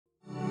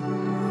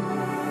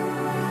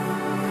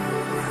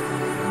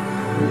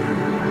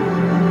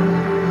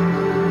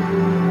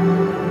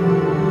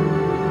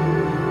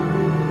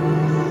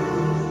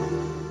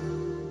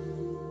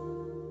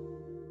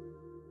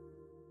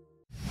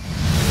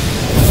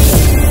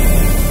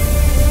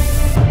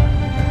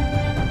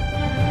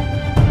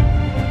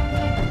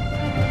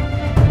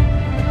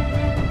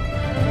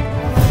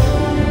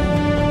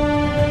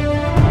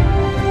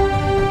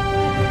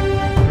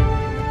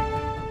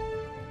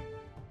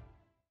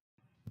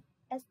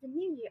As the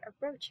new year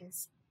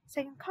approaches,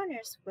 Saigon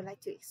Corners would like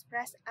to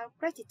express our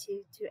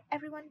gratitude to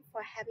everyone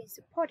for having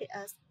supported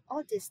us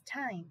all this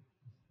time.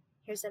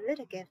 Here's a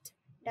little gift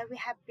that we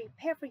have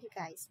prepared for you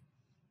guys.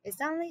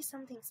 It's only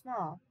something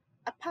small,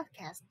 a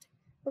podcast,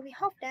 but we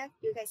hope that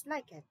you guys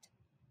like it.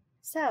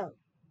 So,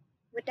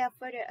 without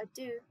further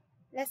ado,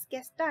 let's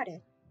get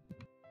started.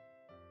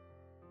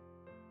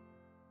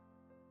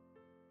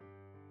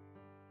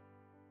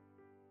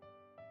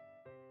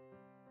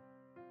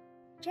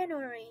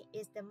 January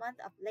is the month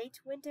of late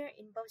winter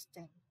in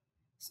Boston.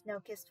 Snow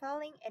keeps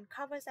falling and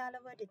covers all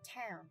over the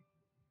town.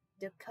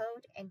 The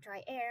cold and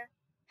dry air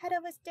had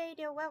overstayed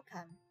their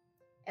welcome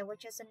and were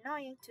just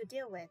annoying to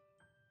deal with.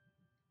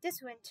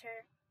 This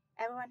winter,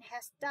 everyone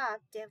has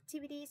stopped their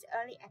activities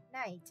early at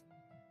night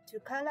to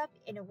curl up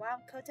in a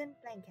warm cotton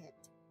blanket.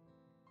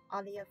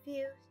 Only a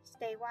few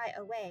stay wide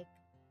awake,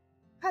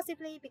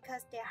 possibly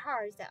because their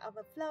hearts are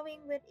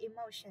overflowing with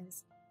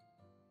emotions.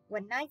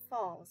 When night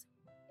falls,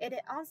 it is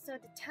also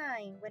the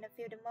time when I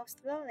feel the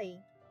most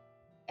lonely,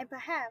 and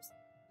perhaps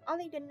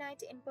only the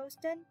night in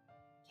Boston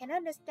can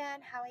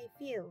understand how I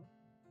feel.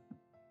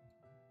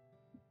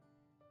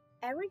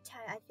 Every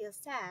time I feel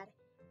sad,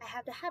 I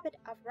have the habit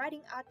of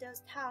writing out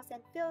those thoughts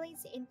and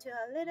feelings into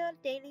a little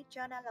daily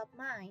journal of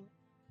mine.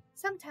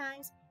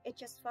 Sometimes it's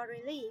just for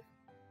relief.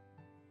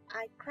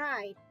 I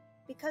cried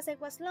because I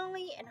was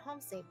lonely and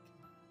homesick.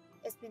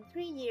 It's been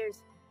 3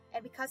 years,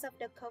 and because of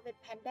the COVID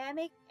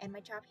pandemic and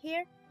my job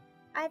here,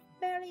 I've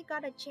barely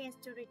got a chance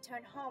to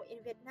return home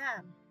in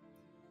Vietnam.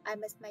 I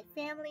miss my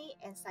family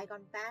and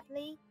Saigon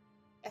badly,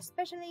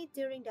 especially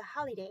during the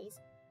holidays,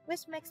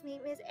 which makes me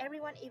miss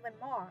everyone even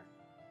more.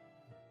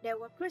 There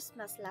was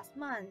Christmas last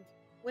month,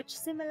 which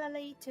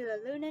similarly to the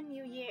Lunar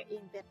New Year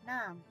in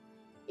Vietnam,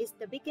 is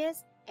the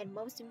biggest and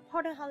most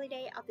important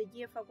holiday of the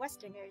year for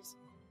Westerners.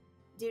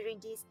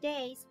 During these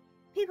days,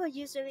 people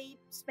usually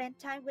spend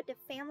time with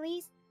their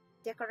families,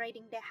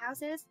 decorating their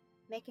houses,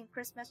 making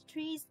Christmas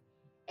trees,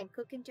 and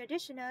cooking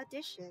traditional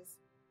dishes.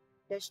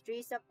 The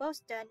streets of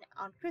Boston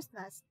on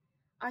Christmas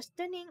are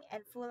stunning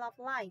and full of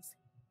lights.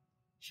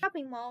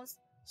 Shopping malls,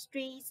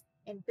 streets,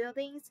 and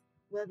buildings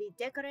will be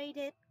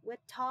decorated with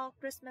tall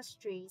Christmas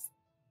trees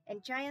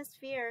and giant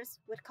spheres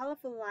with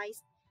colorful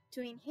lights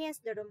to enhance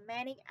the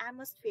romantic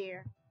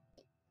atmosphere.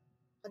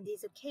 On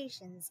these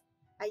occasions,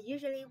 I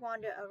usually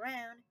wander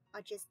around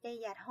or just stay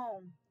at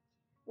home.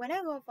 When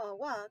I go for a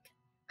walk,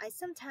 I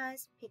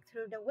sometimes peek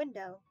through the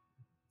window,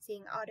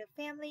 seeing other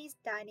families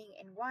dining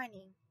and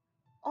whining,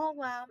 all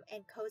warm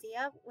and cozy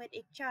up with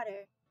each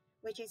other,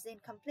 which is in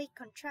complete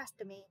contrast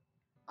to me,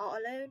 all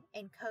alone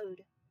and cold,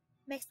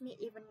 makes me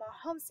even more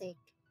homesick.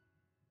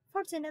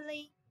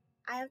 Fortunately,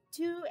 I have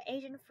two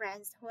Asian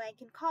friends who I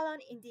can call on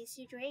in these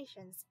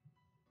situations.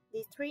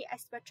 These three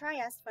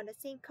expatriates from the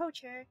same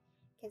culture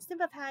can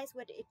sympathize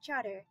with each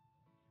other,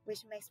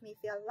 which makes me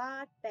feel a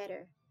lot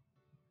better.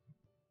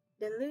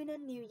 The Lunar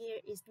New Year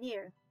is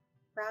near.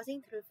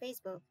 Browsing through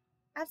Facebook,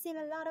 I've seen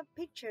a lot of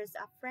pictures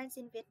of friends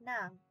in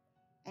Vietnam,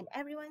 and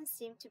everyone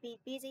seemed to be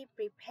busy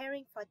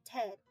preparing for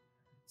Tet,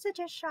 such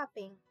as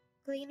shopping,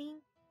 cleaning,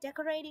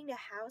 decorating the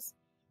house,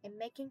 and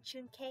making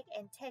chun cake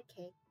and Tet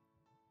cake.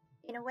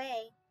 In a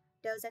way,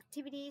 those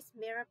activities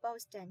mirror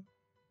Boston.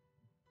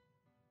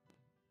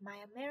 My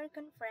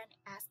American friend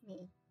asked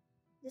me,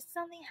 "Did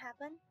something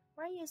happen?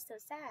 Why are you so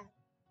sad?"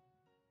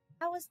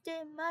 I was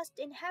still immersed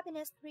in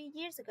happiness 3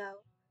 years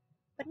ago,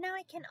 but now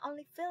I can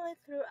only feel it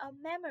through our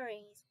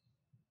memories.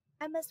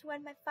 I miss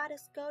when my father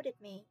scolded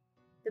me,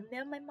 the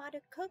meal my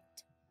mother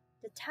cooked,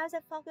 the times I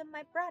fought with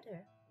my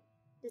brother,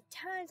 the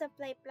times I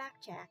played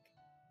blackjack,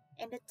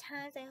 and the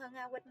times I hung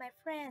out with my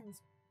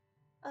friends.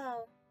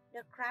 Oh,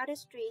 the crowded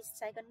streets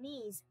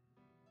Saigonese.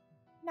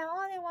 Now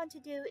all I want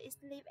to do is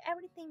leave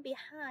everything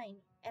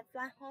behind and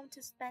fly home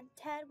to spend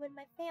Tet with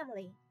my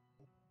family.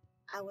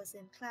 I was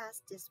in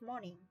class this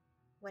morning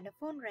when the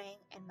phone rang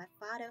and my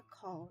father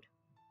called.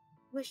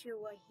 "Wish you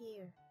were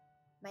here,"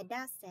 my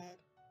dad said.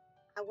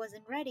 I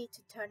wasn't ready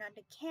to turn on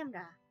the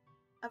camera,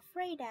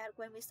 afraid that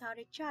when we saw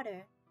each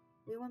other,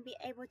 we won't be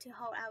able to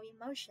hold our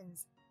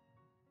emotions.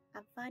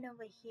 "I'm fine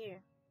over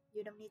here.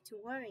 You don't need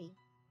to worry,"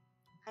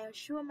 I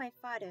assured my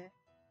father.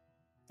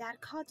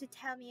 Dad called to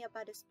tell me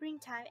about the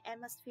springtime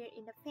atmosphere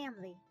in the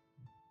family.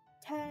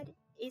 Tet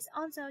is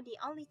also the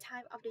only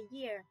time of the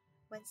year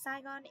when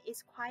Saigon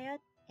is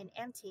quiet and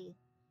empty,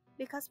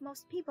 because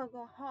most people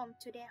go home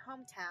to their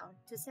hometown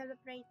to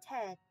celebrate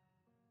Tet.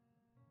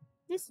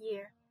 This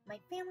year, my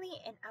family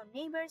and our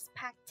neighbors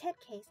packed Tet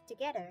cakes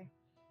together.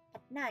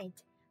 At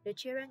night, the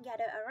children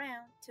gather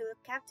around to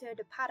look after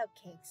the pot of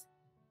cakes.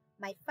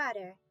 My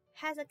father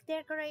has a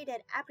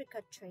decorated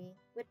apricot tree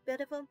with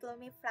beautiful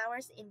blooming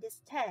flowers in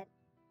this Tet.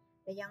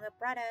 The younger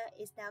brother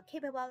is now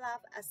capable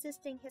of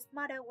assisting his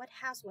mother with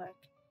housework.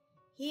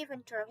 He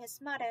even drove his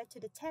mother to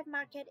the Tet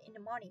market in the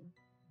morning.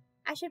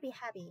 I should be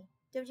happy,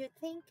 don't you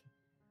think?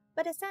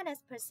 But the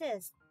sadness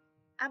persists.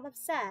 I'm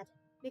upset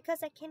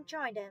because I can't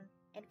join them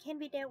and can't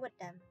be there with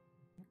them.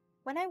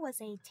 When I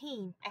was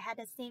 18, I had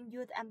the same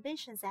youth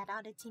ambitions as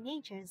other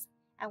teenagers.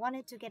 I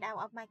wanted to get out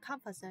of my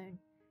comfort zone,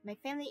 My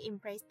family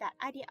embraced that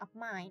idea of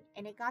mine,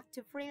 and I got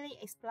to freely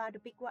explore the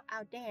big world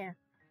out there.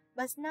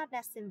 But it's not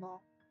that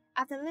simple.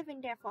 After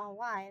living there for a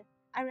while,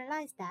 I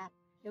realized that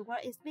the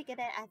world is bigger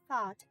than I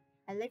thought,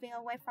 and living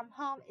away from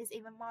home is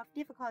even more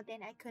difficult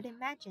than I could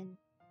imagine.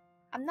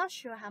 I'm not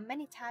sure how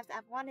many times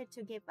I've wanted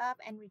to give up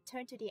and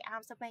return to the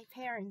arms of my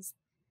parents.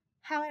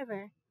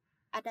 However,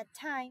 at that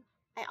time,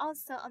 I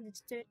also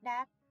understood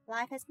that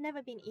life has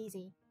never been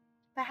easy.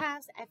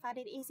 Perhaps I found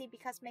it easy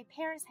because my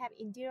parents have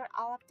endured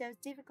all of those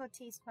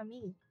difficulties for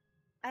me.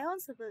 I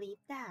also believe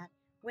that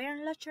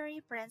wearing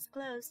luxury brands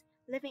clothes,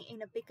 living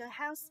in a bigger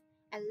house,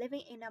 and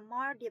living in a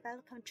more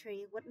developed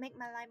country would make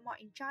my life more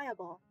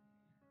enjoyable.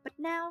 But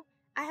now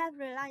I have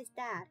realized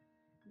that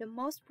the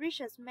most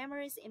precious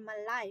memories in my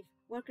life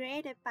were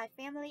created by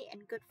family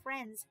and good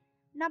friends,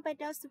 not by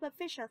those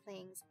superficial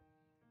things.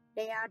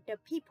 They are the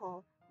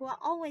people who are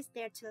always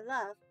there to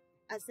love,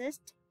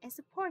 assist, and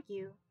support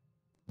you.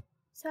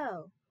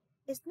 So,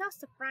 it's not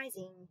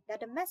surprising that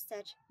the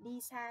message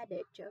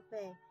decided to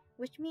obey,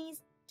 which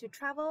means to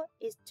travel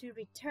is to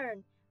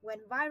return,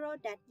 went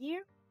viral that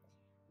year,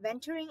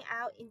 venturing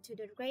out into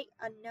the great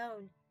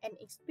unknown and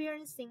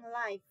experiencing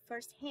life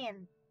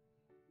firsthand.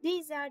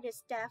 These are the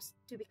steps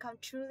to become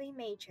truly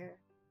mature.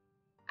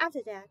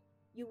 After that,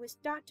 you will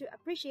start to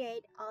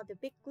appreciate all the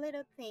big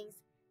little things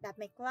that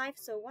make life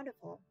so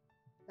wonderful,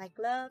 like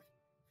love,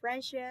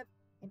 friendship,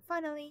 and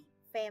finally,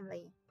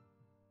 family.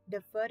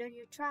 The further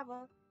you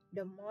travel,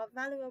 the more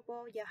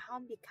valuable your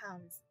home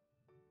becomes.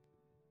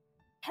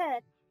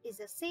 Tet is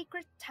a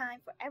sacred time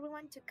for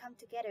everyone to come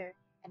together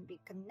and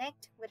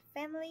reconnect with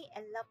family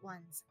and loved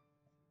ones.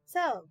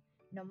 So,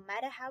 no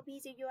matter how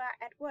busy you are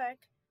at work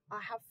or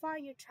how far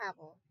you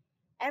travel,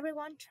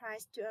 everyone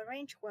tries to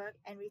arrange work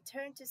and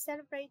return to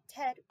celebrate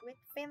Tet with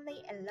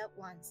family and loved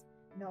ones,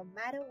 no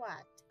matter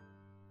what.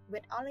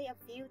 With only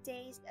a few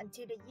days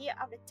until the Year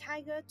of the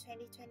Tiger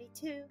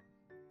 2022,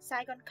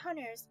 Saigon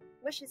Corners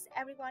wishes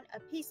everyone a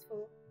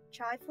peaceful,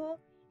 joyful,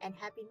 and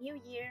happy New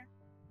Year.